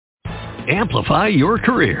Amplify your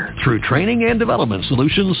career through training and development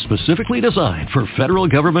solutions specifically designed for federal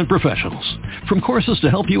government professionals. From courses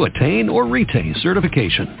to help you attain or retain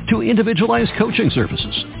certification, to individualized coaching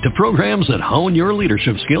services, to programs that hone your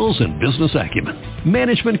leadership skills and business acumen,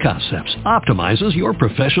 Management Concepts optimizes your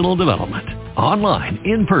professional development. Online,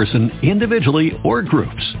 in person, individually, or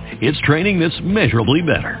groups, it's training that's measurably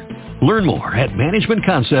better. Learn more at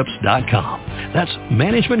managementconcepts.com. That's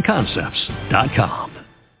managementconcepts.com.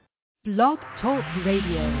 Blog Talk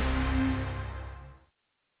Radio.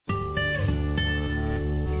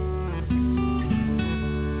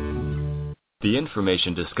 The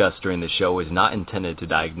information discussed during the show is not intended to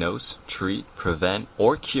diagnose, treat, prevent,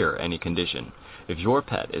 or cure any condition. If your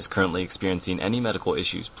pet is currently experiencing any medical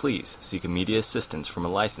issues, please seek immediate assistance from a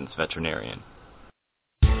licensed veterinarian.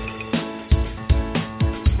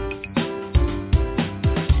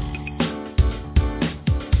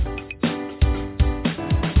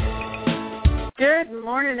 Good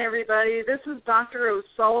morning, everybody. This is Dr.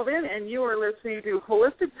 O'Sullivan, and you are listening to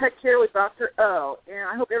Holistic Pet Care with Dr. O. And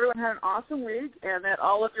I hope everyone had an awesome week and that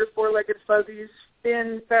all of your four-legged fuzzies,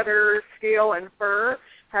 fin, feather, scale, and fur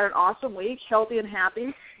had an awesome week, healthy and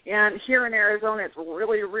happy. And here in Arizona, it's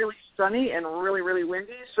really, really sunny and really, really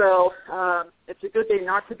windy. So it's a good day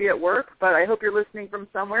not to be at work, but I hope you're listening from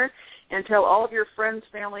somewhere. And tell all of your friends,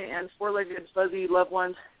 family, and four-legged fuzzy loved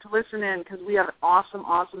ones to listen in because we have an awesome,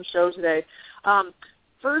 awesome show today.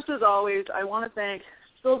 First, as always, I want to thank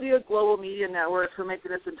Sylvia Global Media Network for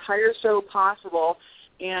making this entire show possible,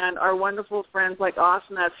 and our wonderful friends like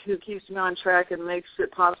Awesomeness who keeps me on track and makes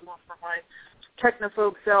it possible for my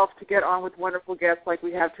technophobe self to get on with wonderful guests like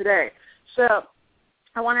we have today. So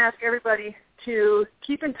I want to ask everybody to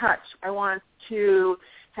keep in touch. I want to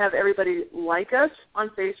have everybody like us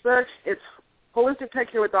on Facebook. It's Holistic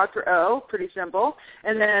Pet Care with Dr. O, pretty simple.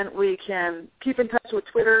 And then we can keep in touch with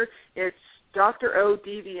Twitter. It's Dr. O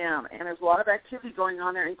DVM, and there's a lot of activity going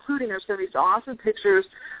on there, including there's going to be some awesome pictures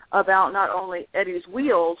about not only Eddie's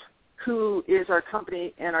Wheels, who is our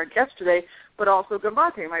company and our guest today, but also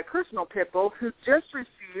Gambate, my personal pit bull, who just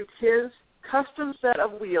received his custom set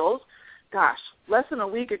of wheels, less than a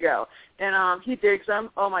week ago. And he digs them.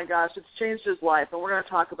 Oh, my gosh, it's changed his life, and we're going to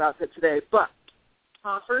talk about that today. But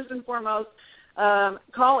first and foremost,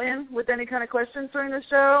 call in with any kind of questions during the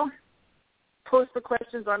show. Post the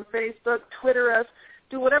questions on Facebook, Twitter us,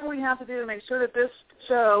 do whatever we have to do to make sure that this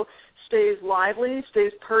show stays lively,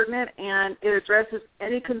 stays pertinent, and it addresses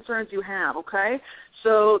any concerns you have, okay?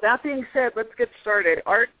 So that being said, let's get started.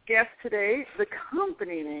 Our guest today, the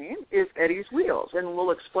company name is Eddie's Wheels, and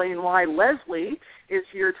we'll explain why Leslie is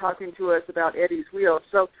here talking to us about Eddie's Wheels.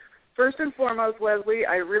 So first and foremost, Leslie,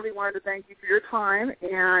 I really wanted to thank you for your time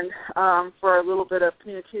and for a little bit of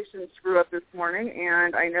communication screw-up this morning,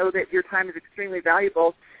 and I know that your time is extremely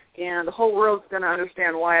valuable, and the whole world's going to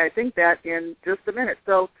understand why I think that in just a minute.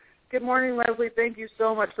 So good morning, Leslie. Thank you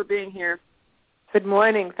so much for being here. Good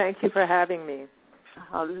morning. Thank you for having me.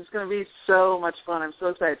 Oh, this is going to be so much fun. I'm so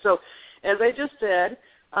excited. So as I just said,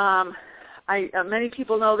 many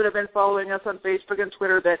people know that have been following us on Facebook and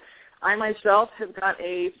Twitter that I myself have got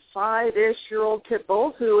a 5-ish-year-old pit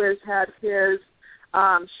bull who has had his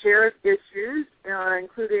share of issues,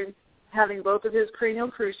 including having both of his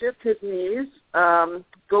cranial cruciates, his knees,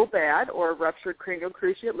 go bad or ruptured cranial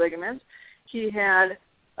cruciate ligaments. He had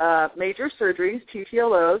major surgeries,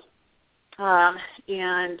 TTLOs,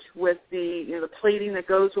 and with the plating that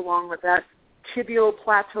goes along with that, tibial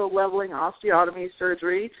plateau leveling osteotomy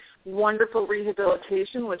surgery, wonderful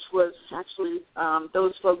rehabilitation, which was actually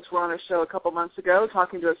those folks were on a show a couple months ago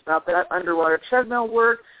talking to us about that, underwater treadmill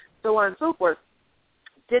work, so on and so forth.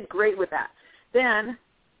 Did great with that. Then,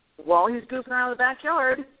 while he's goofing around in the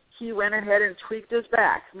backyard, he went ahead and tweaked his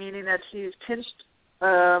back, meaning that he's pinched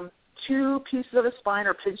 2 pieces of his spine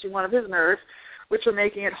or pinching one of his nerves, which are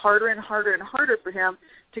making it harder and harder and harder for him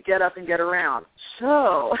to get up and get around.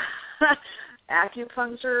 So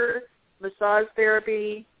acupuncture, massage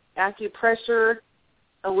therapy, acupressure,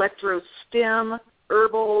 electrostim,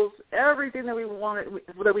 herbals, everything that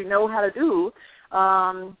we know how to do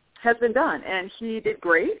has been done. And he did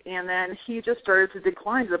great, and then he just started to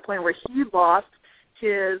decline to the point where he lost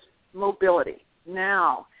his mobility.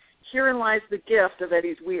 Now, herein lies the gift of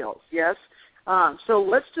Eddie's Wheels, yes? So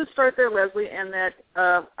let's just start there, Leslie, and that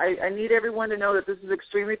I need everyone to know that this is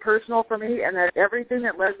extremely personal for me and that everything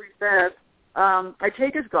that Leslie says I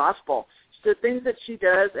take as gospel. The things that she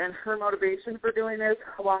does and her motivation for doing this,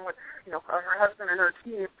 along with her husband and her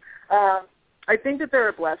team, I think that they're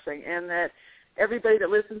a blessing, and that everybody that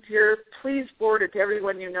listens here, please forward it to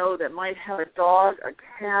everyone you know that might have a dog, a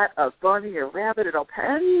cat, a bunny, a rabbit,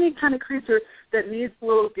 any kind of creature that needs a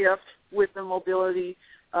little gift with the mobility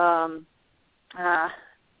in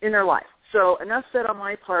their life. So enough said on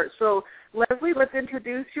my part. So Leslie, let's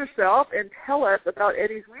introduce yourself and tell us about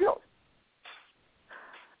Eddie's Wheels.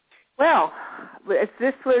 Well,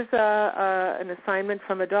 this was an assignment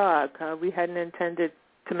from a dog. We hadn't intended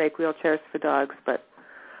to make wheelchairs for dogs, but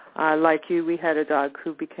like you, we had a dog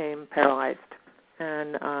who became paralyzed.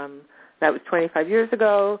 And that was 25 years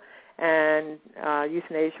ago, and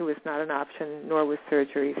euthanasia was not an option, nor was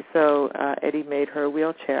surgery. So Eddie made her a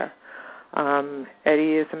wheelchair.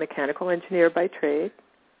 Eddie is a mechanical engineer by trade,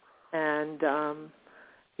 and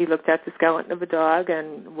he looked at the skeleton of a dog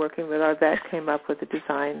and, working with our vet, came up with a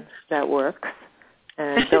design that works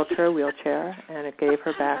and built her a wheelchair, and it gave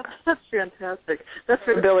her back That's fantastic. the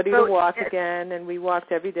ability to walk again, and we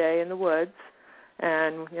walked every day in the woods.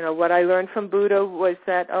 And, what I learned from Buddha was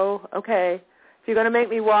that, okay, if you're going to make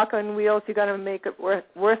me walk on wheels, you're going to make it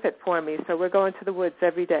worth it for me. So we're going to the woods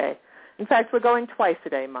every day. In fact, we're going twice a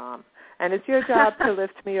day, Mom. And it's your job to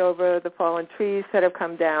lift me over the fallen trees that have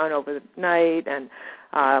come down over the night and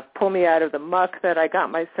pull me out of the muck that I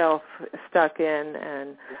got myself stuck in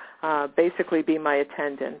and basically be my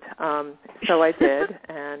attendant. So I did,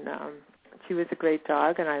 and she was a great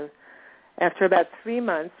dog. And after about 3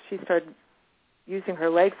 months, she started using her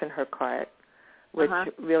legs in her cart, which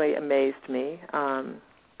really amazed me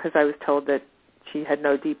because I was told that she had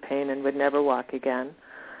no deep pain and would never walk again.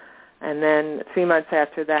 And then 3 months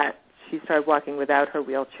after that, she started walking without her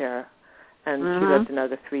wheelchair, and she lived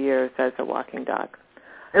another 3 years as a walking dog.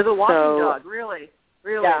 As a walking dog, really?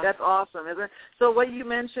 Yeah. That's awesome, isn't it? So what you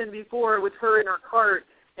mentioned before with her in her cart,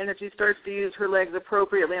 and if she starts to use her legs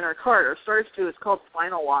appropriately in her cart, or starts to, it's called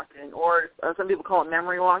spinal walking, or some people call it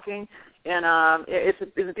memory walking. And it's a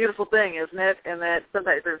beautiful thing, isn't it? And that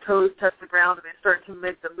sometimes their toes touch the ground and they start to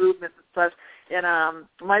make the movements and such. And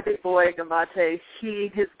my big boy, Gambate,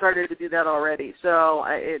 he has started to do that already. So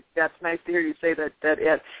that's nice to hear you say that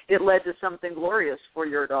it led to something glorious for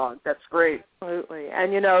your dog. That's great. Absolutely.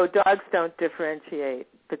 And, dogs don't differentiate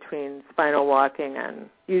between spinal walking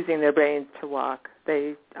and using their brains to walk.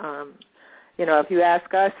 They, if you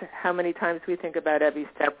ask us how many times we think about every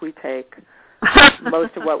step we take,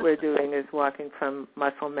 most of what we're doing is walking from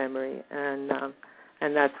muscle memory, and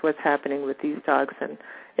that's what's happening with these dogs. And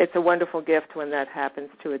it's a wonderful gift when that happens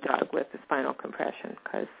to a dog with a spinal compression,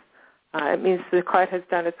 because it means the cart has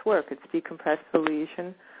done its work. It's decompressed the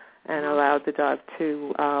lesion and allowed the dog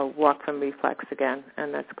to walk from reflex again,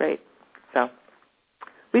 and that's great. So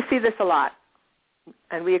we see this a lot,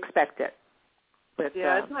 and we expect it. That's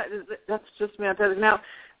just fantastic. Now,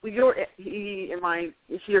 is he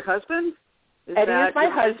your husband? Eddie is my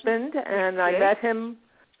husband, and I met him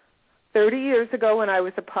 30 years ago when I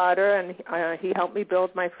was a potter, and he helped me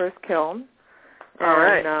build my first kiln. All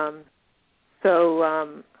right.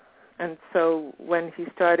 So when he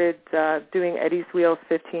started doing Eddie's Wheels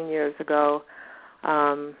 15 years ago,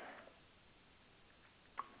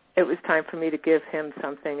 it was time for me to give him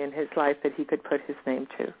something in his life that he could put his name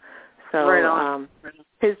to. So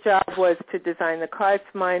his job was to design the carts.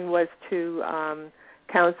 Mine was to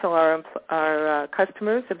counsel our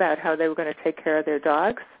customers about how they were going to take care of their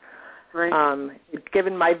dogs. Right.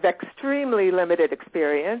 Given my extremely limited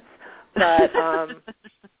experience, but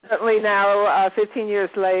certainly now, 15 years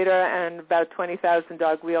later, and about 20,000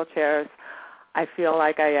 dog wheelchairs, I feel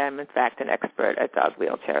like I am, in fact, an expert at dog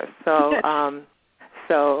wheelchairs.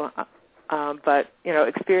 But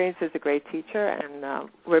experience is a great teacher, and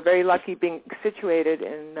we're very lucky being situated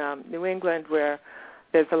in New England, where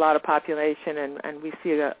there's a lot of population, and we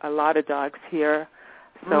see a lot of dogs here.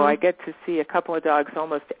 So I get to see a couple of dogs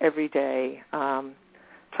almost every day,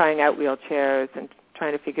 trying out wheelchairs and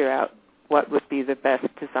trying to figure out what would be the best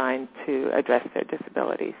design to address their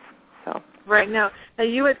disabilities. So right now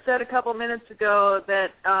you had said a couple minutes ago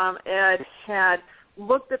that Ed had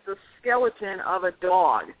looked at the skeleton of a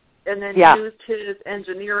dog and then used his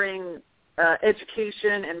engineering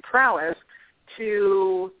education and prowess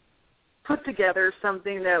to put together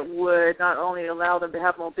something that would not only allow them to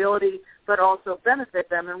have mobility but also benefit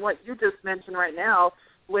them. And what you just mentioned right now,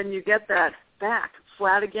 when you get that back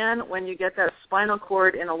flat again, when you get that spinal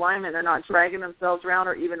cord in alignment, they're not dragging themselves around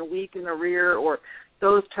or even weak in the rear or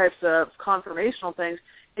those types of conformational things,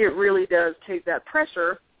 it really does take that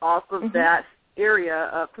pressure off of that area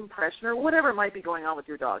of compression or whatever might be going on with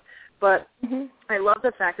your dog. But I love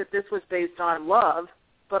the fact that this was based on love,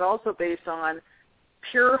 but also based on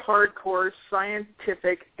pure hardcore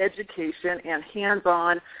scientific education and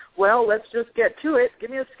hands-on, well, let's just get to it. Give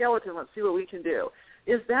me a skeleton. Let's see what we can do.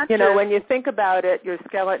 Is that when you think about it, your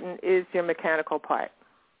skeleton is your mechanical part.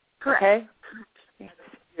 Correct. Okay?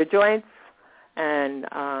 Your joints and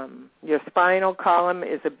your spinal column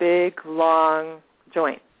is a big, long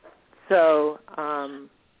joint. So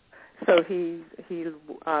he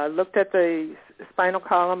looked at the spinal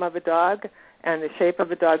column of a dog and the shape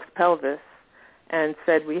of a dog's pelvis and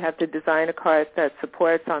said we have to design a cart that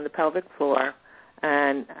supports on the pelvic floor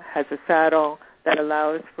and has a saddle that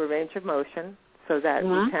allows for range of motion so that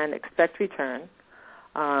we can expect return.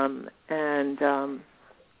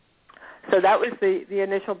 So that was the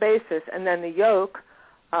initial basis. And then the yoke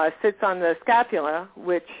sits on the scapula,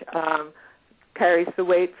 which carries the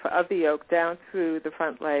weight of the yoke down through the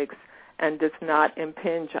front legs and does not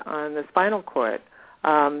impinge on the spinal cord.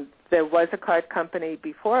 There was a cart company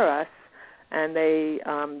before us, and they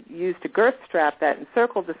used a girth strap that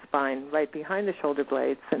encircled the spine right behind the shoulder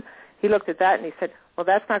blades. And he looked at that and he said, well,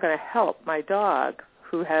 that's not going to help my dog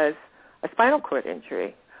who has a spinal cord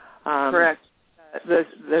injury. Correct.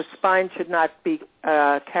 The spine should not be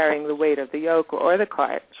carrying the weight of the yoke or the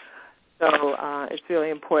cart. So it's really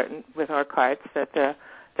important with our carts that the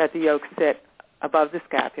yoke sit above the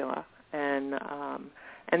scapula. And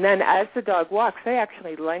then as the dog walks, they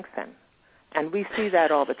actually lengthen. And we see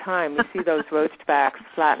that all the time. We see those roached backs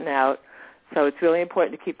flatten out. So it's really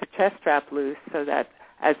important to keep the chest strap loose so that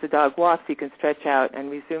as the dog walks, he can stretch out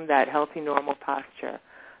and resume that healthy, normal posture.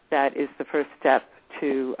 That is the first step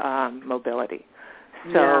to mobility.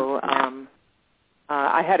 So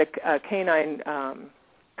I had a canine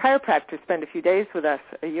chiropractor spend a few days with us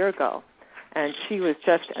a year ago, and she was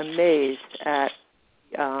just amazed at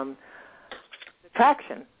the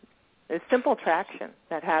traction, the simple traction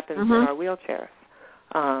that happens in our wheelchairs,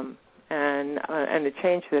 and the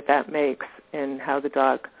change that makes in how the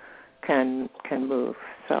dog can move.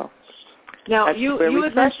 So now that's you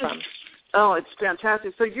had mentioned. Oh, it's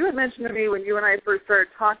fantastic. So you had mentioned to me when you and I first started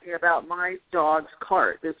talking about my dog's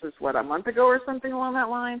cart. This is, a month ago or something along that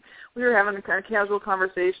line? We were having a kind of casual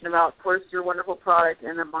conversation about, of course, your wonderful product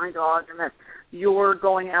and then my dog, and that you're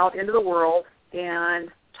going out into the world and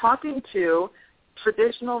talking to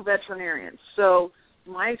traditional veterinarians. So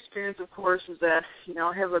my experience, of course, is that,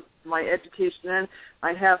 I have my education in.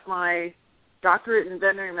 I have my doctorate in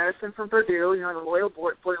veterinary medicine from Purdue, the loyal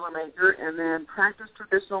Boilermaker, and then practiced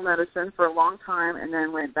traditional medicine for a long time, and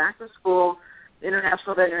then went back to school,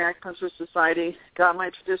 International Veterinary Acupuncture Society, got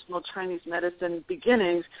my traditional Chinese medicine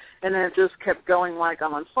beginnings, and then it just kept going like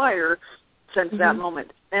I'm on fire since that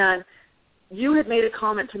moment. And you had made a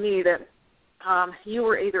comment to me that you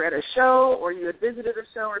were either at a show or you had visited a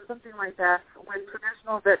show or something like that with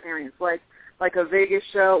traditional veterinarians, like a Vegas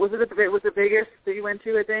show. Was it Vegas that you went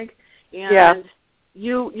to, I think? And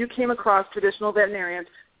you came across traditional veterinarians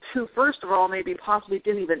who, first of all, maybe possibly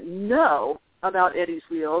didn't even know about Eddie's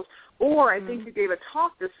Wheels, or I think you gave a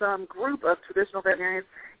talk to some group of traditional veterinarians,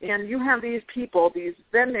 and you have these people, these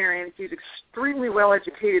veterinarians, these extremely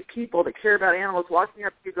well-educated people that care about animals walking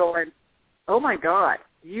up to you going, oh, my God,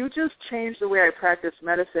 you just changed the way I practice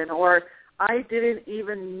medicine, or I didn't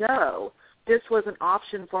even know this was an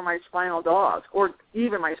option for my spinal dogs, or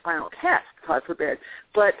even my spinal cats, God forbid.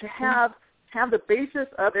 But to have the basis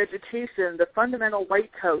of education, the fundamental white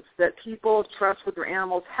coats that people trust with their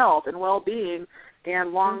animals' health and well-being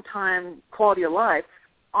and long-time quality of life,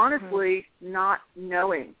 honestly not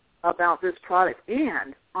knowing about this product.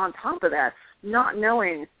 And on top of that, not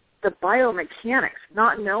knowing the biomechanics,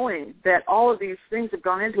 not knowing that all of these things have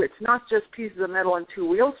gone into it. It's not just pieces of metal and two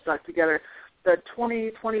wheels stuck together. The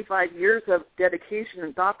 20, 25 years of dedication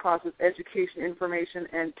and thought process, education, information,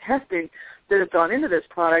 and testing that have gone into this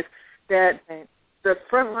product that the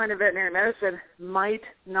front line of veterinary medicine might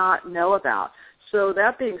not know about. So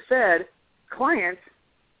that being said, clients,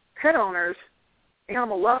 pet owners,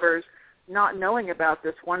 animal lovers not knowing about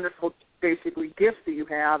this wonderful, basically, gift that you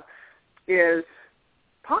have is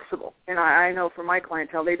possible. And I know from my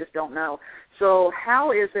clientele, they just don't know. So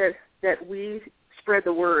how is it that we spread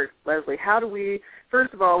the word, Leslie? How do we,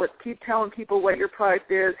 first of all, let's keep telling people what your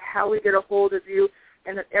product is, how we get a hold of you,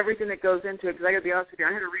 and then everything that goes into it. Because I got to be honest with you,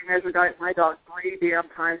 I had to remeasure my dog 3 damn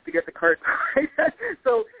times to get the cart right.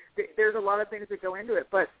 So there's a lot of things that go into it.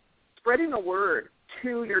 But spreading the word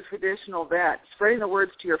to your traditional vet, spreading the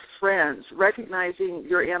words to your friends, recognizing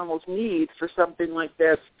your animal's needs for something like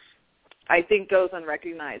this, I think goes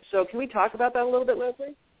unrecognized. So can we talk about that a little bit,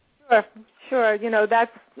 Leslie? Sure.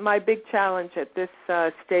 That's my big challenge at this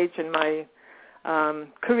stage in my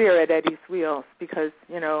career at Eddie's Wheels because,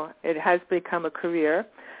 it has become a career.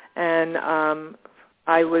 And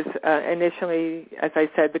I was initially, as I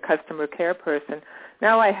said, the customer care person.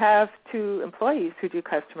 Now I have 2 employees who do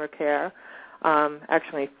customer care,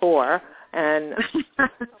 actually 4. And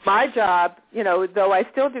my job, though I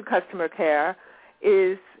still do customer care,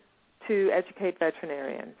 is to educate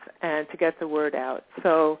veterinarians and to get the word out.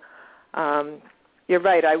 So you're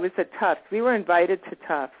right, I was at Tufts. We were invited to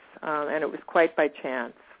Tufts, and it was quite by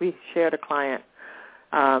chance. We shared a client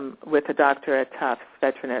with a doctor at Tufts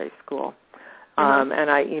Veterinary School. And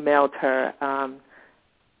I emailed her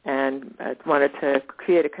and wanted to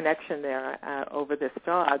create a connection there over this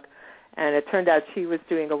dog. And it turned out she was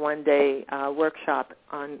doing a one-day workshop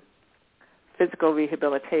on physical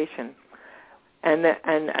rehabilitation. And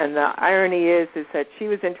the irony is that she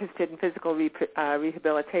was interested in physical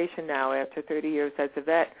rehabilitation now after 30 years as a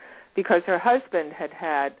vet because her husband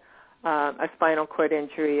had a spinal cord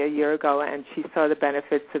injury a year ago, and she saw the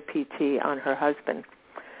benefits of PT on her husband.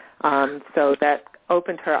 So that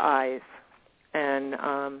opened her eyes. And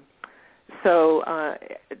so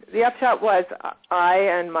the upshot was I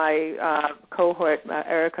and my cohort,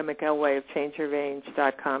 Erica McElway of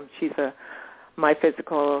ChangeYourRange.com, she's my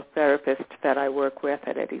physical therapist that I work with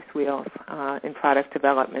at Eddie's Wheels in product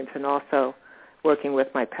development and also working with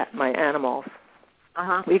my animals.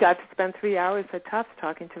 We got to spend 3 hours at Tufts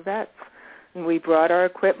talking to vets. And we brought our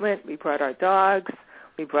equipment, we brought our dogs,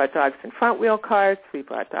 we brought dogs in front wheel carts, we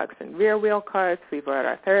brought dogs in rear wheel carts, we brought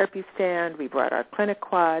our therapy stand, we brought our clinic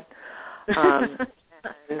quad. And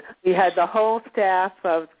we had the whole staff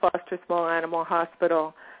of Foster Small Animal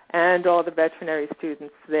Hospital and all the veterinary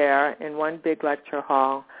students there in one big lecture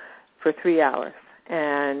hall for 3 hours.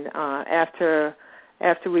 And after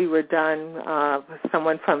we were done,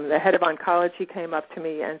 someone from the head of oncology came up to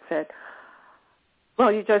me and said,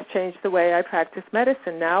 well, you just changed the way I practice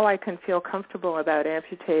medicine. Now I can feel comfortable about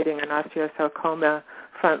amputating an osteosarcoma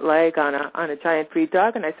front leg on a giant breed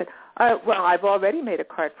dog. And I said, well, I've already made a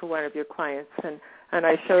cart for one of your clients. And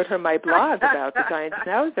I showed her my blog about the giant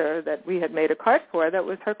schnauzer that we had made a cart for that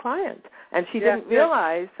was her client. And she didn't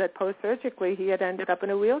realize that post-surgically he had ended up in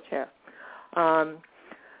a wheelchair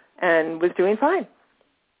and was doing fine.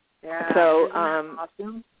 Yeah, so,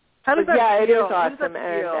 awesome? How does that feel? It is awesome.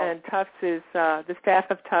 And Tufts is, the staff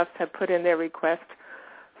of Tufts have put in their request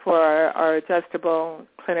for our adjustable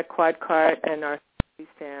clinic quad cart and our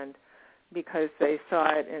stand because they saw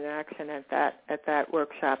it in action at that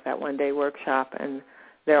workshop, that one-day workshop, and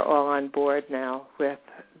they're all on board now with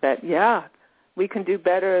that, we can do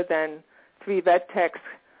better than 3 vet techs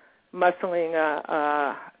muscling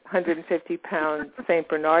a 150-pound St.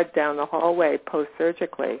 Bernard down the hallway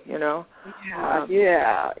post-surgically,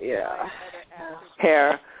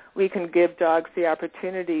 Care. We can give dogs the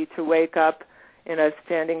opportunity to wake up in a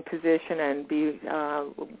standing position and be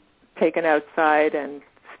taken outside and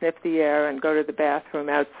sniff the air and go to the bathroom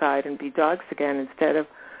outside and be dogs again instead of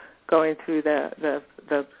going through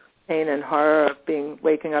the pain and horror of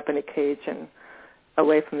waking up in a cage and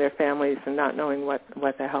away from their families and not knowing what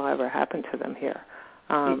the hell ever happened to them here.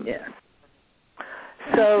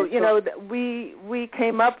 So, we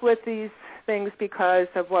came up with these things because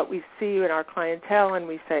of what we see in our clientele, and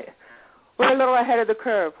we say, we're a little ahead of the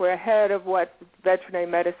curve. We're ahead of what veterinary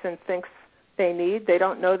medicine thinks they need. They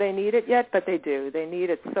don't know they need it yet, but they do. They need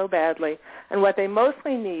it so badly. And what they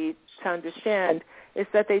mostly need to understand is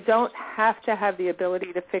that they don't have to have the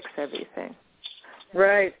ability to fix everything.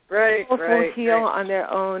 Right. People will heal on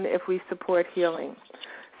their own if we support healing.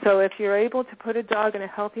 So if you're able to put a dog in a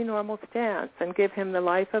healthy, normal stance and give him the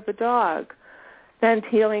life of a dog, then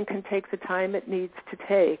healing can take the time it needs to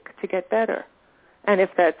take to get better. And if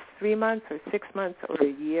that's 3 months or 6 months or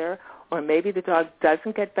a year, or maybe the dog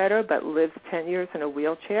doesn't get better but lives 10 years in a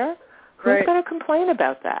wheelchair, who's going to complain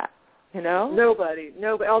about that? Nobody.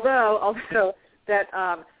 Although that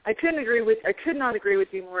I could not agree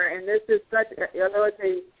with you more. And this is such,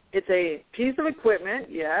 it's a piece of equipment,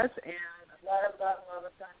 yes, and a lot of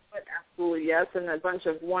time, but absolutely yes, and a bunch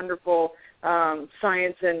of wonderful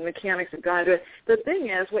science and mechanics have gone into it. The thing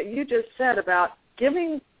is, what you just said about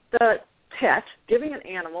giving the pet, giving an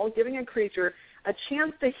animal, giving a creature a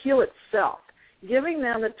chance to heal itself, giving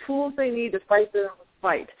them the tools they need to fight their own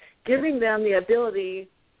fight, giving them the ability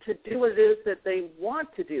to do what it is that they want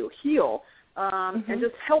to do, heal, and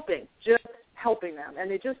just helping them. And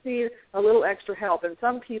they just need a little extra help. And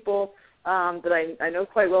some people that I know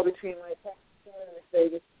quite well between my practice and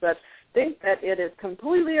Vegas, but think that it is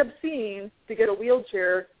completely obscene to get a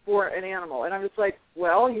wheelchair for an animal. And I'm just like,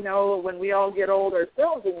 well, when we all get old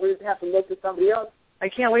ourselves and we have to look to somebody else, I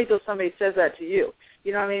can't wait till somebody says that to you.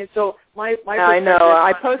 You know what I mean? So my I know.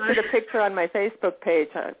 I posted a picture on my Facebook page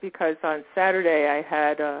because on Saturday I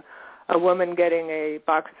had a a woman getting a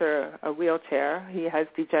wheelchair. He has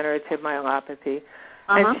degenerative myelopathy.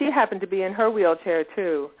 And she happened to be in her wheelchair,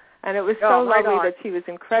 too. And it was so lovely that she was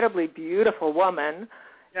an incredibly beautiful woman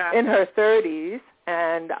in her 30s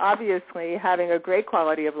and obviously having a great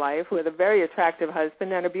quality of life with a very attractive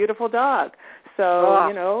husband and a beautiful dog.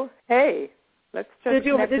 So, hey, let's just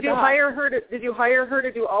Did you hire her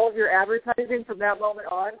to do all of your advertising from that moment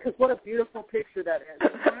on? Because what a beautiful picture that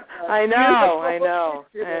is. I know. And,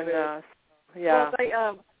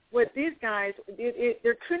 Well, with these guys,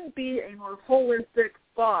 there couldn't be a more holistic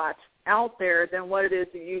thought out there than what it is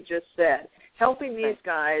that you just said. Helping these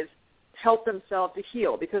guys help themselves to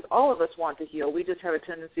heal, because all of us want to heal. We just have a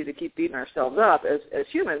tendency to keep beating ourselves up as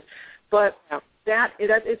humans. But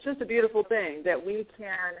it's just a beautiful thing that we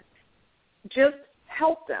can just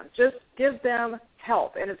help them, just give them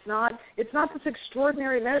help. And it's not this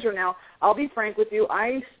extraordinary measure. Now, I'll be frank with you.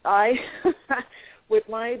 I with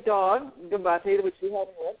my dog, Gambate, which we have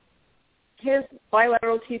with, his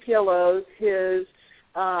bilateral TPLOs, his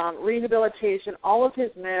rehabilitation, all of his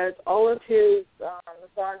meds, all of his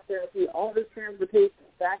massage therapy, all of his transportation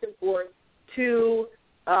back and forth to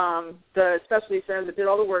the specialty center that did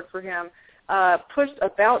all the work for him, pushed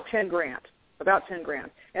about $10,000.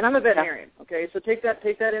 And I'm a veterinarian, okay? So take that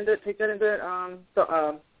into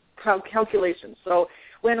calculations. So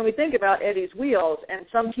when we think about Eddie's Wheels, and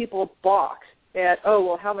some people balk at,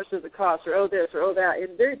 how much does it cost, or this, or that,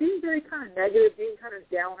 and they're being very kind of negative, being kind of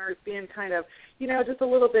downers, being kind of, just a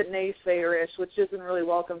little bit naysayer-ish, which isn't really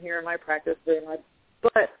welcome here in my practice very much.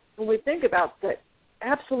 But when we think about the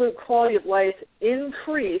absolute quality of life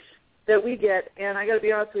increase that we get, and I got to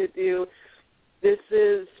be honest with you, this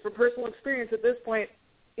is, from personal experience at this point,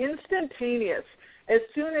 instantaneous. As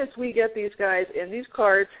soon as we get these guys in these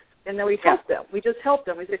carts, and then we help them. We just help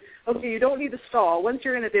them. We say, okay, you don't need to stall. Once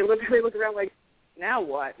you're in it, they look around like, now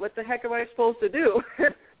what? What the heck am I supposed to do?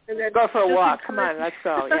 And then go for a walk. Come on, let's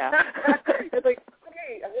go. Yeah. It's like,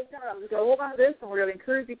 okay, I'm just going to hold on to this, and we're going to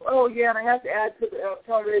encourage people. Oh yeah, and I have to add to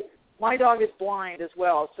the my dog is blind as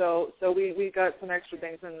well, so we got some extra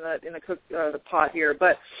things in the pot here.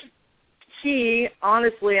 But he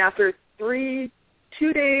honestly, after 2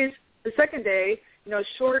 days, the second day,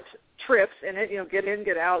 short trips in it, get in,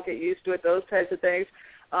 get out, get used to it, those types of things.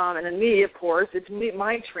 And then me, of course, it's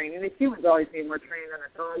my training. The humans always need more training than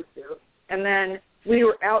the dogs do. And then we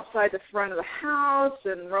were outside the front of the house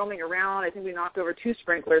and roaming around. I think we knocked over 2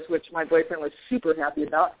 sprinklers, which my boyfriend was super happy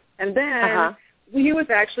about. And then he was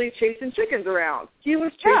actually chasing chickens around. He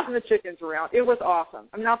was chasing the chickens around. It was awesome.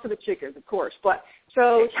 I'm not for the chickens, of course. But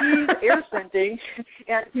so he's air scenting,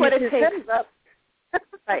 and his head is up.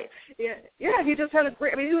 Right. Yeah, he just had a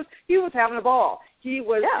great, he was having a ball. He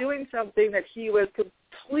was doing something that he was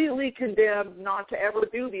completely condemned not to ever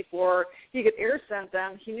do before. He could air scent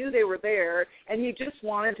them. He knew they were there, and he just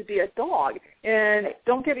wanted to be a dog. And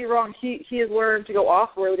don't get me wrong, he has learned to go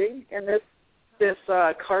off-roading in this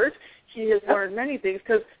cart. He has learned many things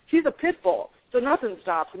because he's a pit bull, so nothing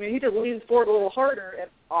stops. He just leans forward a little harder, and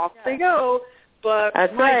off they go. But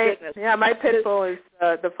that's my goodness. Yeah, my pit bull is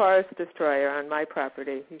the forest destroyer on my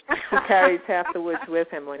property. He carries half the woods with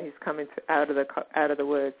him when he's coming out of the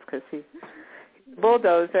woods because he's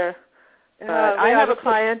bulldozer. I have a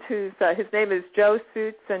client whose his name is Joe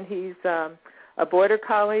Suits, and he's a border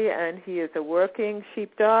collie, and he is a working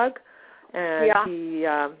sheepdog, and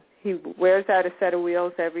he wears out a set of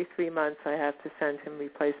wheels every 3 months. I have to send him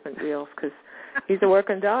replacement wheels because he's a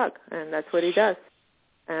working dog, and that's what he does.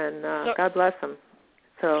 And God bless him.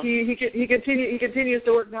 So he continues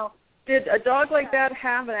to work now. Did a dog like that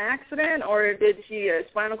have an accident, or did he a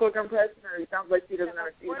spinal cord compression, or he sounds like he doesn't have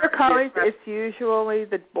a border collies? It's usually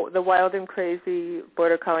the wild and crazy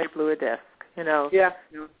border collie blew a disc.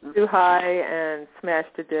 Too high and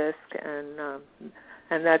smashed a disc,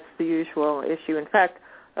 and that's the usual issue. In fact,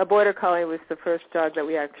 a border collie was the first dog that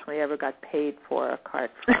we actually ever got paid for a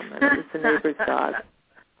cart from, and it was the neighbor's dog.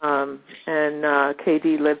 And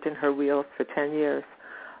KD lived in her wheels for 10 years,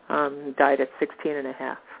 died at 16 and a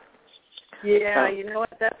half. Yeah, you know what?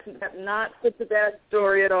 That's not such a bad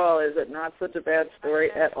story at all, is it? Not such a bad story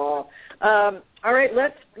at all. All right,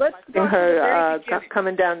 let's go. Her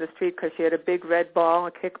coming down the street because she had a big red ball,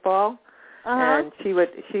 a kickball, and she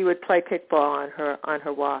would play kickball on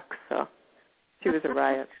her walk. So she was a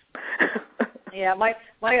riot. Yeah, my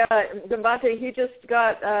Gambate, he just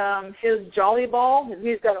got his jolly ball.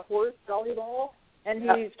 He's got a horse jolly ball, and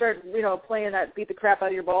he started, playing that beat the crap out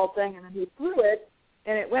of your ball thing, and then he threw it,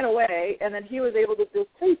 and it went away, and then he was able to just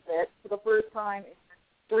chase it for the first time in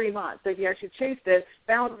 3 months. So he actually chased it,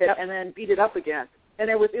 found it, and then beat it up again. And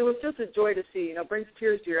it was just a joy to see, brings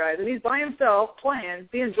tears to your eyes. And he's by himself playing,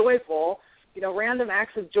 being joyful, random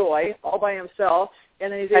acts of joy all by himself.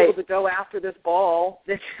 And then he's able to go after this ball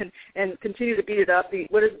and continue to beat it up. The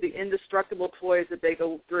indestructible toys that they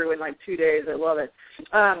go through in like 2 days. I love it.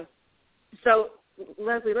 So,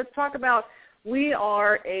 Leslie, let's talk about, we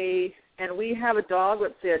have a dog,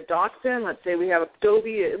 let's say a dachshund, let's say we have a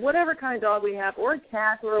Dobie, whatever kind of dog we have, or a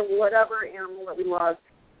cat or whatever animal that we love,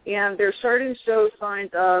 and they're starting to show signs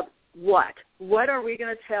of what? What are we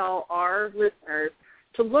going to tell our listeners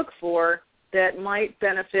to look for that might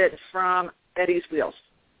benefit from Eddie's Wheels?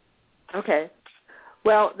 Okay.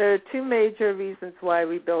 Well, there are two major reasons why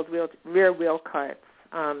we build rear wheel carts.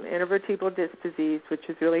 Intervertebral disc disease, which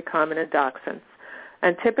is really common in dachshunds.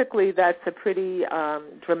 And typically that's a pretty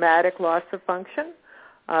dramatic loss of function,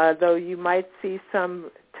 though you might see some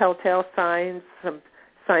telltale signs, some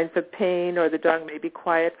signs of pain, or the dog may be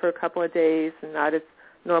quiet for a couple of days and not at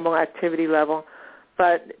normal activity level.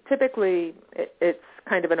 But typically it's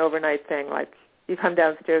kind of an overnight thing, like you come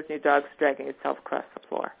downstairs and your dog's dragging itself across the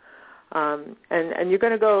floor. And you're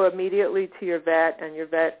going to go immediately to your vet, and your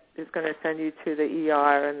vet is going to send you to the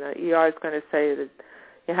ER, and the ER is going to say that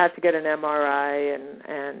you have to get an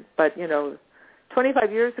MRI, but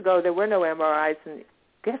 25 years ago there were no MRIs, and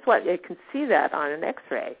guess what? You can see that on an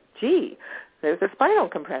X-ray. Gee, there's a spinal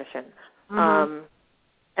compression. Mm-hmm.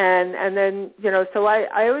 And then, so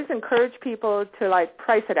I always encourage people to,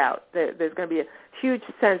 price it out. There's going to be a huge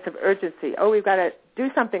sense of urgency. Oh, we've got to do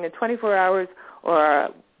something in 24 hours, or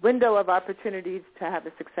a window of opportunities to have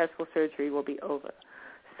a successful surgery will be over.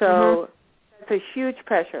 So That's a huge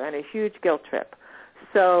pressure and a huge guilt trip.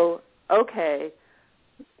 So, okay,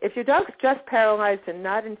 if your dog's just paralyzed and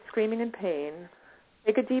not in screaming in pain,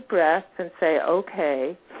 take a deep breath and say,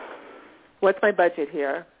 okay, what's my budget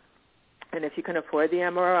here? And if you can afford the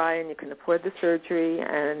MRI and you can afford the surgery,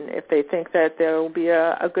 and if they think that there will be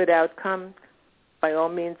a good outcome, by all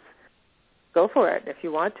means, go for it if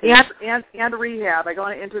you want to. And rehab. I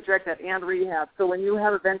want to interject that, and rehab. So when you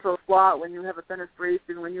have a ventral slot, when you have a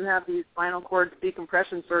fenestration, when you have these spinal cord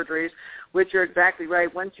decompression surgeries, which you're exactly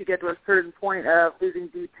right, once you get to a certain point of losing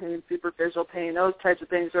deep pain, superficial pain, those types of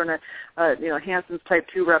things, or Hansen's type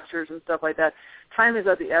 2 ruptures and stuff like that, time is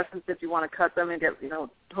of the essence if you want to cut them and get,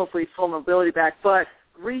 hopefully full mobility back. But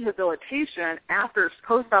rehabilitation, after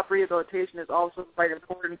post-op rehabilitation, is also quite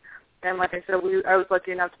important. And like I said, I was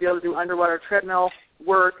lucky enough to be able to do underwater treadmill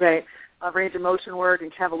work, range of motion work,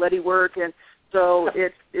 and cavaletti work. And so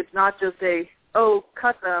it's not just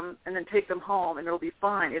cut them and then take them home and it'll be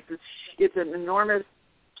fine. It's an enormous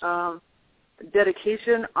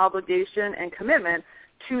dedication, obligation, and commitment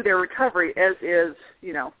to their recovery, as is,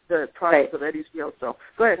 the process of Eddie's Wheels. So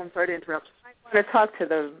go ahead. I'm sorry to interrupt. I want to talk to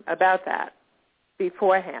them about that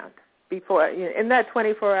beforehand. In that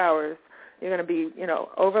 24 hours, you're going to be,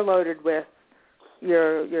 overloaded with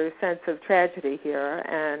your sense of tragedy here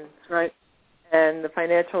and the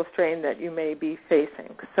financial strain that you may be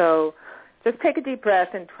facing. So just take a deep breath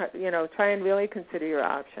and try and really consider your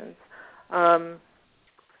options. I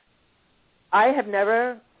have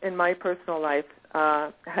never in my personal life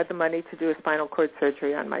had the money to do a spinal cord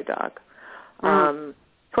surgery on my dog.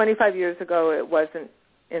 25 years ago, it wasn't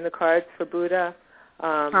in the cards for Buddha.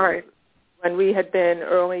 All right. When we had been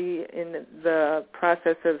early in the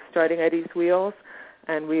process of starting Eddie's Wheels,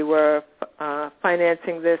 and we were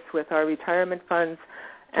financing this with our retirement funds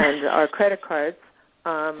and our credit cards,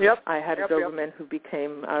 I had a Doberman who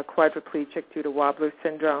became quadriplegic due to Wobbler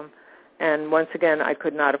syndrome, and once again, I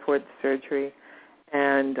could not afford the surgery,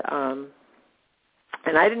 and I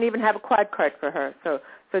didn't even have a quad cart for her.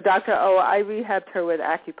 So Dr. O, I rehabbed her with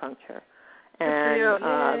acupuncture and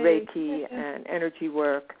Reiki and energy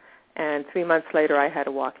work. And 3 months later, I had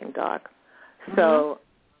a walking dog. So,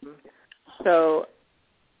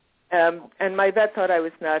 and my vet thought I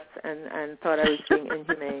was nuts and thought I was being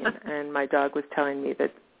inhumane. And my dog was telling me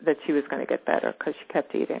that she was going to get better because she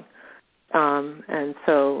kept eating. And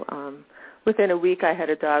so, within a week, I had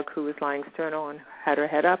a dog who was lying sternal and had her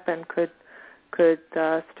head up and could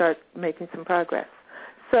start making some progress.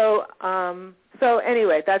 So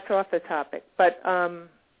anyway, that's off the topic. But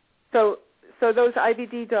So those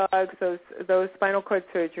IBD dogs, those spinal cord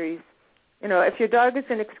surgeries, if your dog is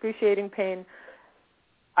in excruciating pain,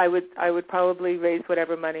 I would probably raise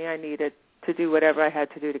whatever money I needed to do whatever I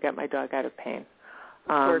had to do to get my dog out of pain.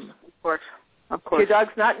 Of course. If your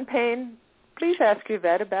dog's not in pain, please ask your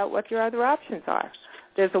vet about what your other options are.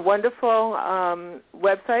 There's a wonderful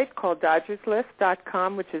website called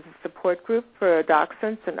DodgersList.com, which is a support group for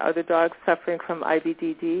dachshunds and other dogs suffering from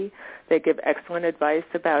IBDD. They give excellent advice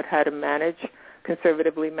about how to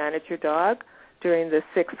conservatively manage your dog. during the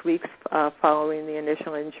 6 weeks following the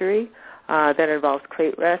initial injury. That involves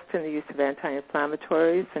crate rest and the use of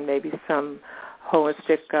anti-inflammatories and maybe some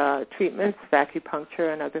holistic treatments,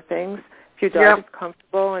 acupuncture and other things. If your dog is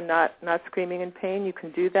comfortable and not screaming in pain, you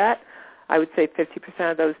can do that. I would say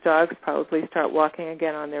 50% of those dogs probably start walking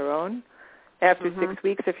again on their own. After 6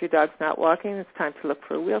 weeks, if your dog's not walking, it's time to look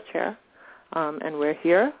for a wheelchair. And we're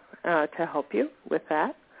here to help you with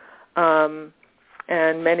that.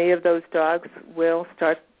 And many of those dogs will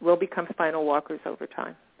become spinal walkers over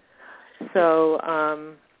time. So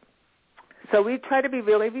we try to be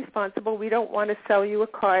really responsible. We don't want to sell you a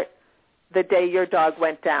cart the day your dog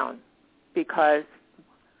went down, because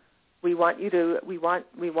we want to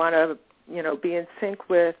be in sync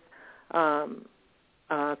with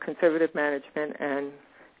conservative management and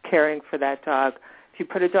caring for that dog. If you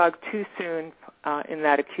put a dog too soon in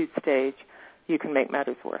that acute stage, you can make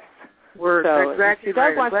matters worse. So exactly if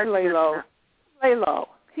your dog wants to lay low.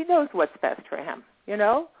 He knows what's best for him,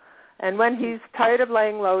 And when he's tired of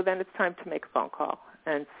laying low, then it's time to make a phone call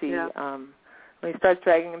and see when he starts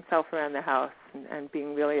dragging himself around the house and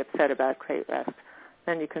being really upset about crate rest,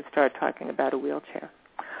 then you can start talking about a wheelchair.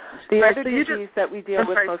 The other disease that we deal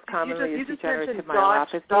with most commonly is degenerative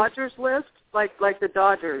myelopathy. Dodgers list, like the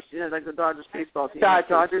Dodgers, like the Dodgers baseball team.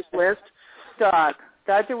 Dodgers list.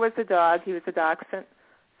 Dodger was a dog. He was a dachshund.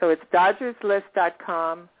 So it's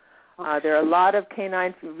dodgerslist.com. There are a lot of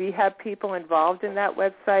canine rehab people involved in that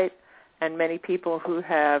website, and many people who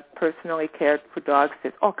have personally cared for dogs.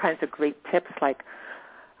 There's all kinds of great tips, like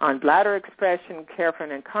on bladder expression, care for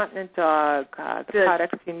an incontinent dog, the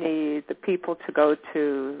products you need, the people to go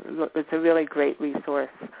to. It's a really great resource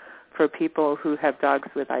for people who have dogs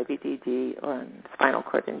with IBDD or spinal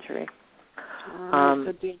cord injury.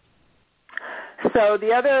 So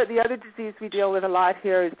the other disease we deal with a lot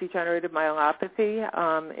here is degenerative myelopathy.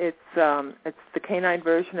 It's the canine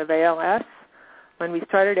version of ALS. When we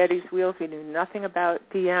started Eddie's Wheels, we knew nothing about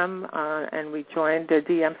DM, and we joined a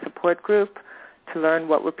DM support group to learn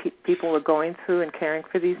what people were going through and caring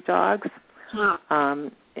for these dogs.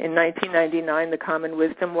 In 1999, the common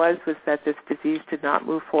wisdom was that this disease did not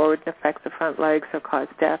move forward and affect the front legs or cause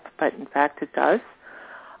death, but in fact it does.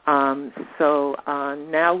 So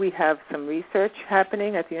now we have some research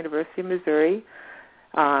happening at the University of Missouri.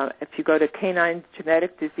 If you go to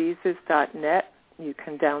caninegeneticdiseases.net, you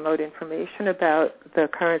can download information about the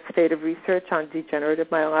current state of research on degenerative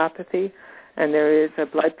myelopathy. And there is a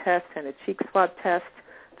blood test and a cheek swab test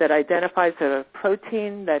that identifies a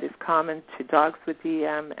protein that is common to dogs with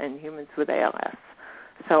DM and humans with ALS.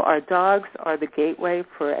 So our dogs are the gateway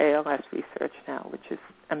for ALS research now, which is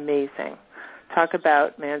amazing. Talk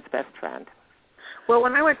about man's best friend. Well,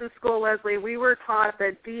 when I went to school, Leslie, we were taught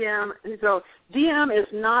that DM is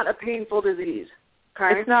not a painful disease.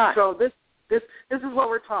 Okay? It's not. So this is what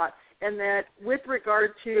we're taught, and that with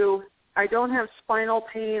regard to I don't have spinal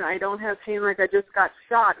pain, I don't have pain like I just got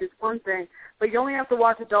shot is one thing, but you only have to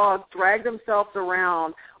watch a dog drag themselves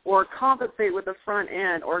around or compensate with the front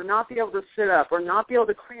end or not be able to sit up or not be able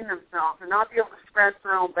to clean themselves or not be able to scratch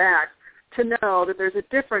their own back to know that there's a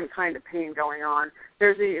different kind of pain going on.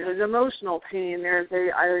 There's emotional pain.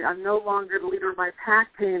 I'm no longer the leader of my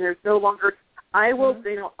pack pain. There's no longer, I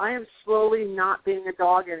am slowly not being a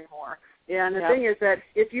dog anymore. And the thing is that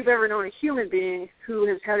if you've ever known a human being who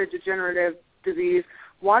has had a degenerative disease,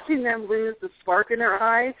 watching them lose the spark in their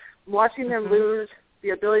eye, watching them lose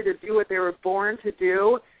the ability to do what they were born to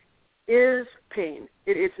do is pain.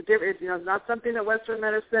 It's not something that Western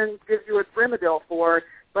medicine gives you a Rimadyl for,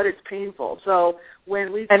 but it's painful. So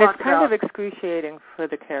when we and it's kind of excruciating for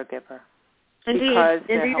the caregiver.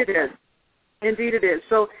 Indeed it is. Indeed it is.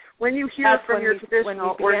 So when you hear from your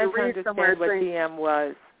traditional or you read somewhere what DM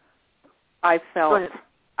was, I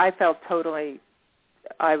felt totally.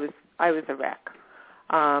 I was a wreck.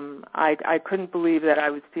 I couldn't believe that I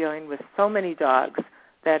was dealing with so many dogs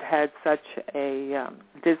that had such a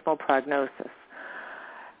dismal prognosis.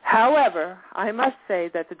 However, I must say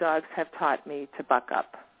that the dogs have taught me to buck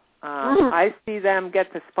up. I see them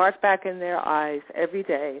get the spark back in their eyes every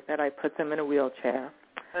day that I put them in a wheelchair.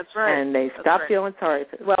 That's right. And they stop feeling sorry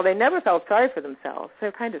for they never felt sorry for themselves.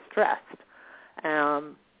 They're kind of stressed.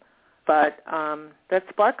 But that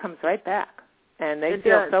spark comes right back. And they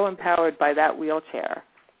feel so empowered by that wheelchair.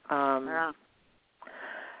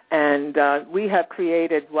 And we have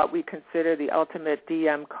created what we consider the ultimate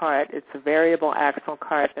DM cart. It's a variable axle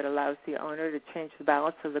cart that allows the owner to change the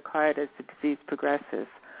balance of the cart as the disease progresses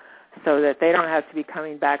so that they don't have to be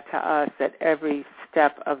coming back to us at every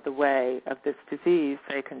step of the way of this disease.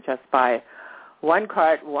 They can just buy one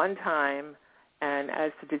cart one time and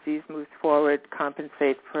as the disease moves forward,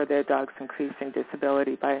 compensate for their dog's increasing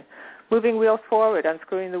disability by moving wheels forward,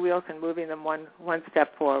 unscrewing the wheels and moving them one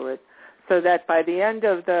step forward, so that by the end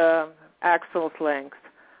of the axle's length,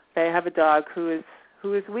 they have a dog who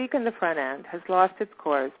is weak in the front end, has lost its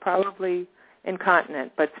core, is probably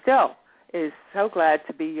incontinent, but still is so glad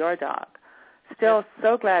to be your dog, still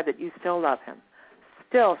so glad that you still love him,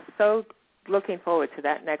 still so looking forward to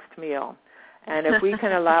that next meal. And if we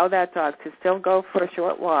can allow that dog to still go for a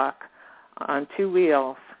short walk on two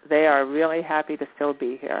wheels, they are really happy to still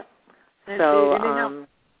be here. So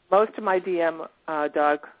most of my DM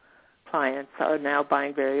dog clients are now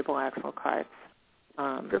buying variable axle carts.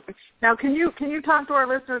 Now, can you talk to our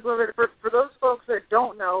listeners a little bit, for those folks that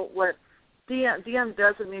don't know what DM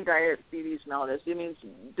doesn't mean diabetes mellitus. It means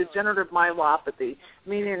degenerative myelopathy,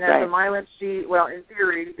 meaning that the myelin sheath, well, in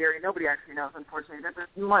theory, nobody actually knows, unfortunately, that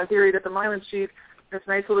the theory that the myelin sheath, this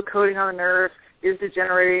nice little coating on the nerve, is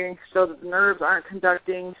degenerating so that the nerves aren't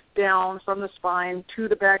conducting down from the spine to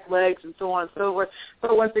the back legs and so on and so forth.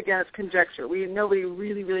 But once again, it's conjecture. Nobody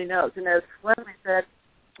really, really knows. And as Leslie said,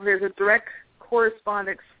 there's a direct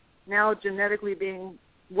correspondence now genetically being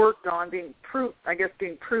worked on, being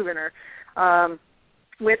proven,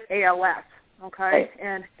 with ALS, okay? Right.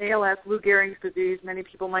 And ALS, Lou Gehrig's disease, many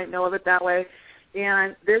people might know of it that way.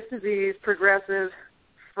 And this disease progresses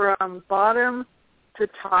from bottom to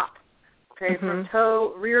top, okay, from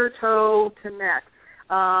rear toe to neck.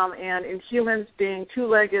 And in humans, being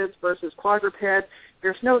two-legged versus quadruped,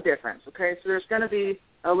 there's no difference, okay? So there's going to be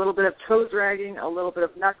a little bit of toe dragging, a little bit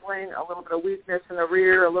of knuckling, a little bit of weakness in the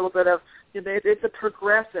rear, a little bit of, it's a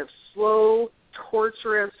progressive, slow,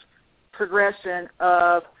 torturous progression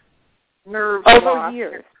of nerve loss.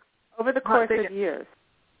 Years, over the course of years.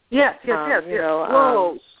 Yes.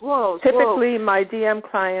 Slow. Typically, my DM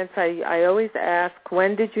clients, I always ask,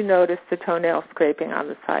 when did you notice the toenail scraping on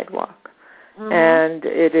the sidewalk? Mm-hmm. And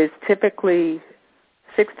it is typically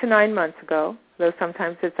 6 to 9 months ago, though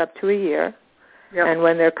sometimes it's up to a year. Yep. And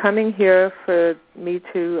when they're coming here for me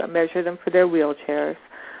to measure them for their wheelchairs,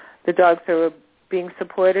 the dogs are being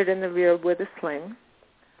supported in the rear with a sling.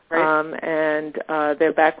 Right. And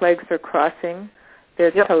their back legs are crossing,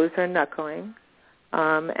 their toes are knuckling.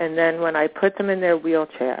 And then when I put them in their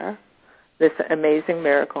wheelchair, this amazing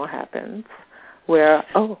miracle happens where,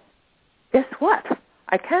 guess what?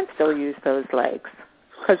 I can still use those legs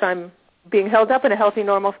because I'm being held up in a healthy,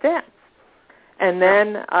 normal stance. And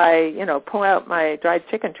then I, pull out my dried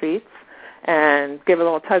chicken treats and give a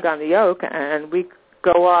little tug on the yoke, and we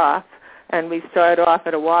go off, and we start off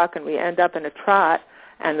at a walk, and we end up in a trot.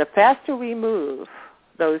 And the faster we move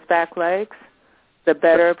those back legs, the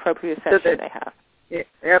better proprioception they have.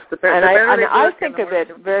 Yeah, the better. And I think of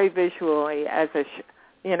it very visually as if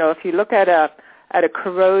you look at a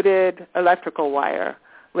corroded electrical wire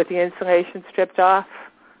with the insulation stripped off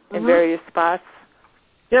in various spots.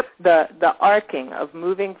 Yep. The arcing of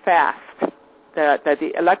moving fast,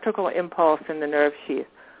 the electrical impulse in the nerve sheath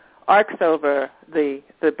arcs over the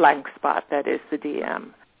blank spot that is the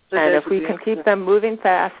DM. And if we can keep them moving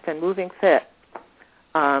fast and moving fit,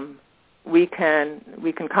 we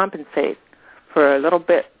can compensate for a little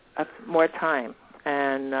bit of more time.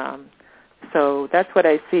 And so that's what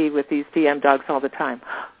I see with these DM dogs all the time.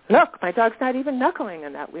 Look, my dog's not even knuckling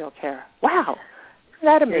in that wheelchair. Wow, isn't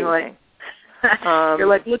that amazing? You're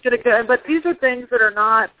like, look at it. But these are things that are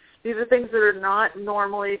not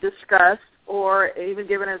normally discussed or even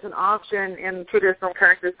given as an option in traditional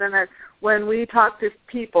practice. And that when we talk to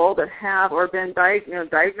people that have or been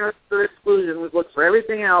diagnosed with exclusion, we've looked for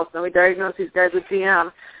everything else, and we diagnose these guys with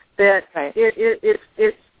DM, that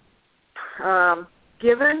it's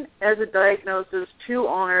given as a diagnosis to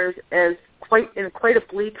owners as in quite a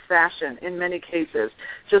bleak fashion in many cases.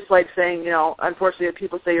 Just like saying, unfortunately, if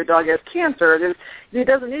people say your dog has cancer, it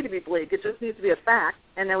doesn't need to be bleak. It just needs to be a fact,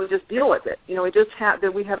 and then we just deal with it.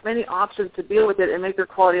 We have many options to deal with it and make their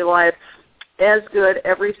quality of life as good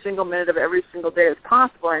every single minute of every single day as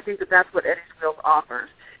possible. And I think that's what Eddie's Wheels offers,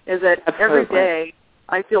 is that every day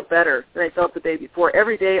I feel better than I felt the day before.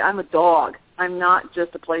 Every day I'm a dog. I'm not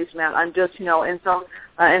just a placemat. I'm just,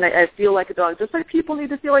 and I feel like a dog, just like people need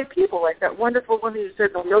to feel like people, like that wonderful woman who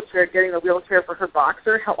said in the wheelchair, getting the wheelchair for her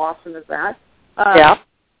boxer. How awesome is that?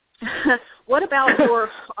 What about your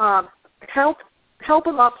help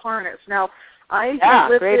them up harness? Now, I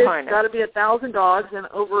have listed got to be 1,000 dogs and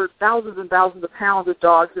over thousands and thousands of pounds of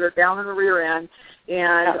dogs that are down in the rear end.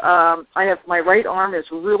 And I have my right arm is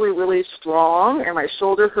really, really strong, and my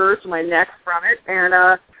shoulder hurts, my neck from it. And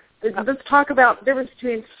let's talk about the difference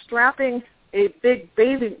between strapping a big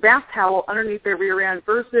bath towel underneath their rear end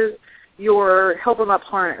versus your help them up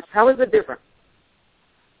harness. How is it different?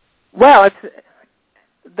 Well,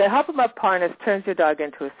 the help 'em up harness turns your dog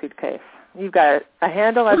into a suitcase. You've got a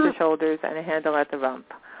handle at the shoulders and a handle at the rump.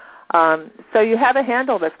 So you have a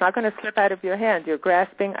handle that's not going to slip out of your hand. You're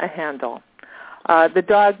grasping a handle. The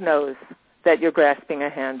dog knows that you're grasping a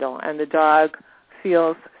handle, and the dog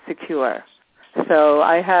feels secure. So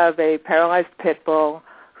I have a paralyzed pit bull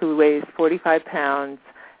who weighs 45 pounds,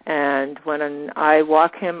 and when I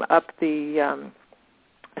walk him up the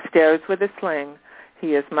stairs with a sling,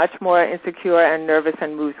 he is much more insecure and nervous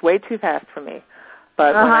and moves way too fast for me.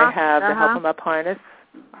 But when I have the help 'em up harness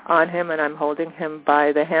on him and I'm holding him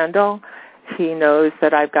by the handle, he knows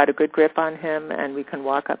that I've got a good grip on him and we can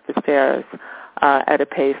walk up the stairs at a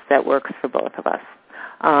pace that works for both of us.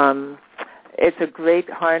 It's a great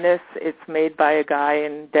harness. It's made by a guy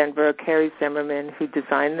in Denver, Kerry Zimmerman, who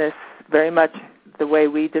designed this very much the way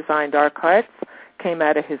we designed our carts. Came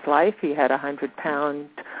out of his life. He had a 100-pound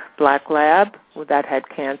black lab that had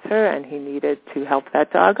cancer, and he needed to help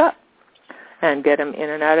that dog up and get him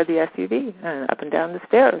in and out of the SUV and up and down the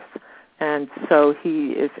stairs. And so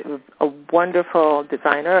he is a wonderful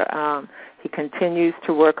designer. He continues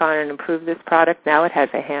to work on and improve this product. Now it has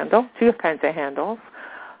a handle, two kinds of handles.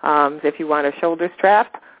 If you want a shoulder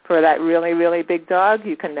strap for that really, really big dog,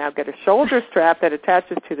 you can now get a shoulder strap that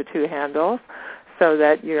attaches to the two handles so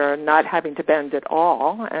that you're not having to bend at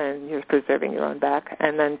all and you're preserving your own back.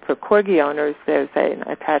 And then for Corgi owners, there's an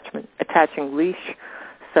attaching leash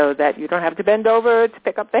so that you don't have to bend over to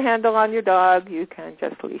pick up the handle on your dog. You can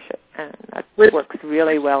just leash it, and that works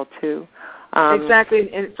really well, too. Exactly.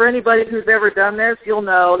 And for anybody who's ever done this, you'll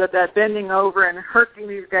know that bending over and hurting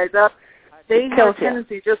these guys up, they have a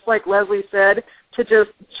tendency, just like Leslie said, to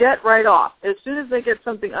just jet right off. As soon as they get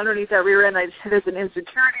something underneath that rear end, there's an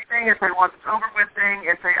insecurity thing, if I want this over with thing,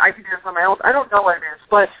 if I can do this on my own. I don't know what it is,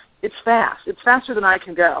 but it's fast. It's faster than I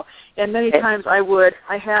can go. And many times I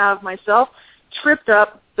have myself tripped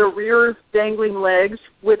up the rear dangling legs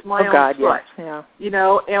with my own foot, you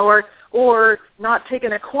know, or not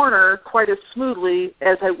taking a corner quite as smoothly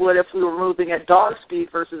as I would if we were moving at dog speed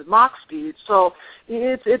versus mock speed. So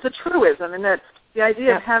it's a truism, and that the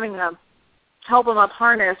idea of having a help 'em up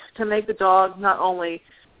harness to make the dog not only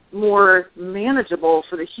more manageable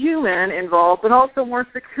for the human involved, but also more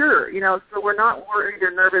secure, you know, so we're not worried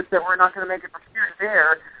or nervous that we're not going to make it from here to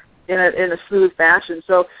there in a smooth fashion.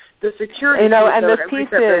 So the security, you know, and the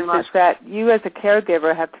piece is that you as a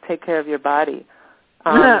caregiver have to take care of your body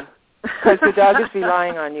because the dog is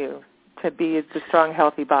relying on you to be the strong,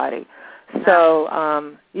 healthy body. So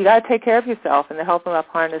you got to take care of yourself, and the help 'em up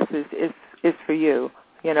harness is for you,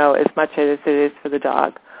 you know, as much as it is for the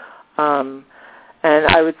dog. And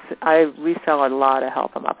I resell a lot of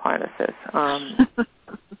help 'em up harnesses.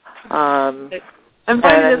 I'm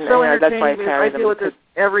finding this so entertaining. I deal with this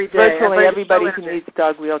every day. Virtually everybody who needs a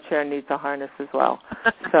dog wheelchair needs a harness as well.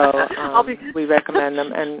 So we recommend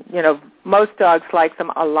them. And, you know, most dogs like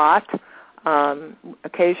them a lot.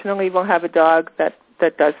 Occasionally we'll have a dog that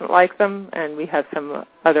doesn't like them, and we have some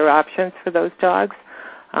other options for those dogs.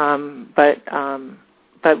 But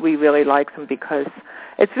we really like them because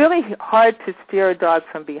it's really hard to steer a dog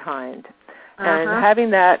from behind. And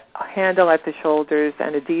having that handle at the shoulders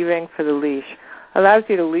and a D-ring for the leash allows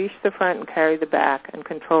you to leash the front and carry the back and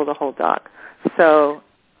control the whole dog. So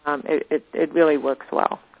it really works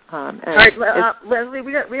well. All right, Leslie,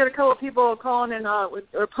 we got a couple of people calling in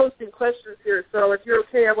or posting questions here. So if you're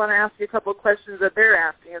okay, I want to ask you a couple of questions that they're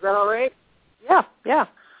asking. Is that all right? Yeah.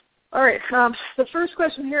 All right. The first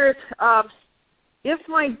question here is, if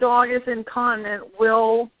my dog is incontinent,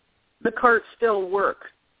 will the cart still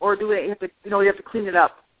work, or do we have to clean it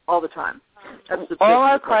up all the time? All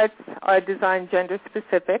our carts are designed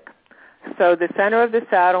gender-specific. So the center of the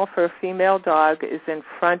saddle for a female dog is in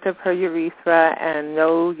front of her urethra, and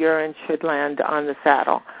no urine should land on the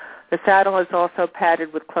saddle. The saddle is also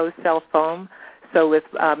padded with closed-cell foam, so with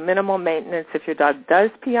minimal maintenance, if your dog does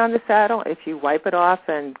pee on the saddle, if you wipe it off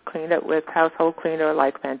and clean it with household cleaner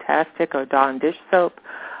like Fantastic or Dawn dish soap,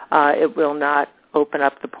 it will not open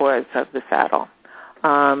up the pores of the saddle.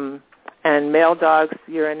 And male dogs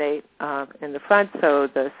urinate in the front, so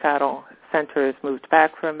the saddle center is moved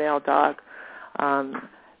back for a male dog.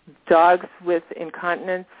 Dogs with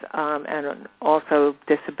incontinence and also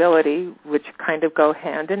disability, which kind of go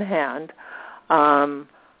hand in hand,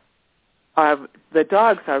 the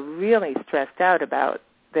dogs are really stressed out about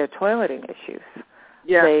their toileting issues.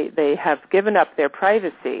 Yeah. They have given up their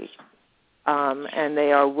privacy, and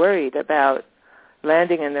they are worried about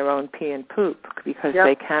landing in their own pee and poop because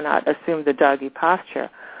they cannot assume the doggy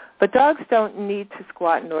posture. But dogs don't need to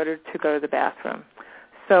squat in order to go to the bathroom.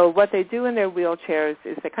 So what they do in their wheelchairs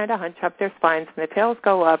is they kind of hunch up their spines and their tails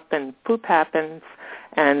go up and poop happens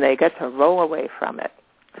and they get to roll away from it.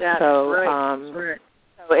 That's right.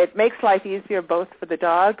 So it makes life easier both for the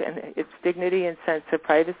dog and its dignity and sense of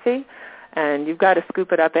privacy. And you've got to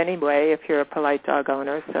scoop it up anyway if you're a polite dog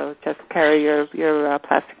owner. So just carry your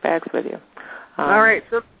plastic bags with you. All right.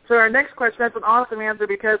 So our next question, that's an awesome answer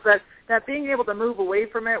because that being able to move away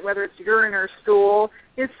from it, whether it's urine or stool,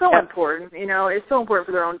 is so important. You know, it's so important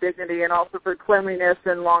for their own dignity and also for cleanliness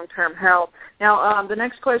and long-term health. Now, the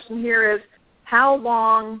next question here is, how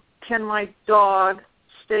long can my dog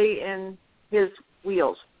stay in his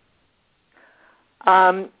wheels?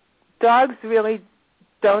 Dogs really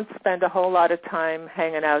don't spend a whole lot of time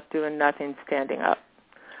hanging out doing nothing, standing up.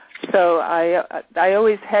 So I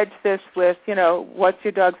always hedge this with, you know, what's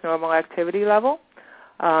your dog's normal activity level?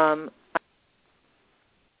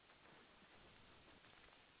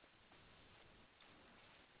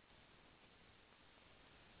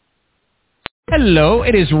 Hello,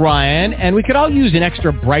 it is Ryan, and we could all use an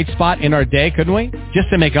extra bright spot in our day, couldn't we? Just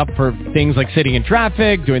to make up for things like sitting in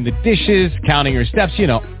traffic, doing the dishes, counting your steps, you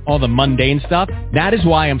know, all the mundane stuff. That is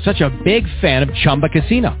why I'm such a big fan of Chumba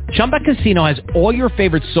Casino. Chumba Casino has all your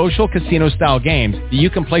favorite social casino-style games that you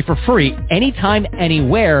can play for free anytime,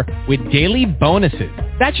 anywhere with daily bonuses.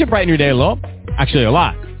 That should brighten your day a little. Actually, a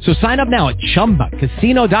lot. So sign up now at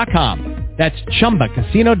ChumbaCasino.com. That's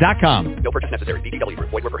ChumbaCasino.com. No purchase necessary. VGW Group.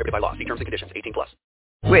 Void where prohibited by law. See terms and conditions.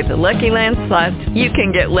 18+. With the Lucky Land Slots, you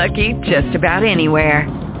can get lucky just about anywhere.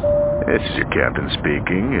 This is your captain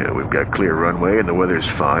speaking. We've got clear runway and the weather's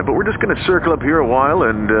fine, but we're just going to circle up here a while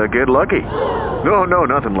and get lucky. No,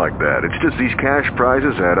 nothing like that. It's just these cash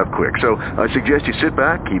prizes add up quick. So I suggest you sit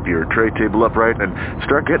back, keep your tray table upright, and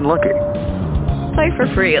start getting lucky. Play for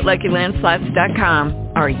free at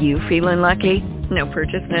LuckyLandSlots.com. Are you feeling lucky? No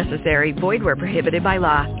purchase necessary. Void where prohibited by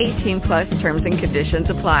law. 18+ terms and conditions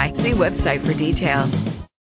apply. See website for details.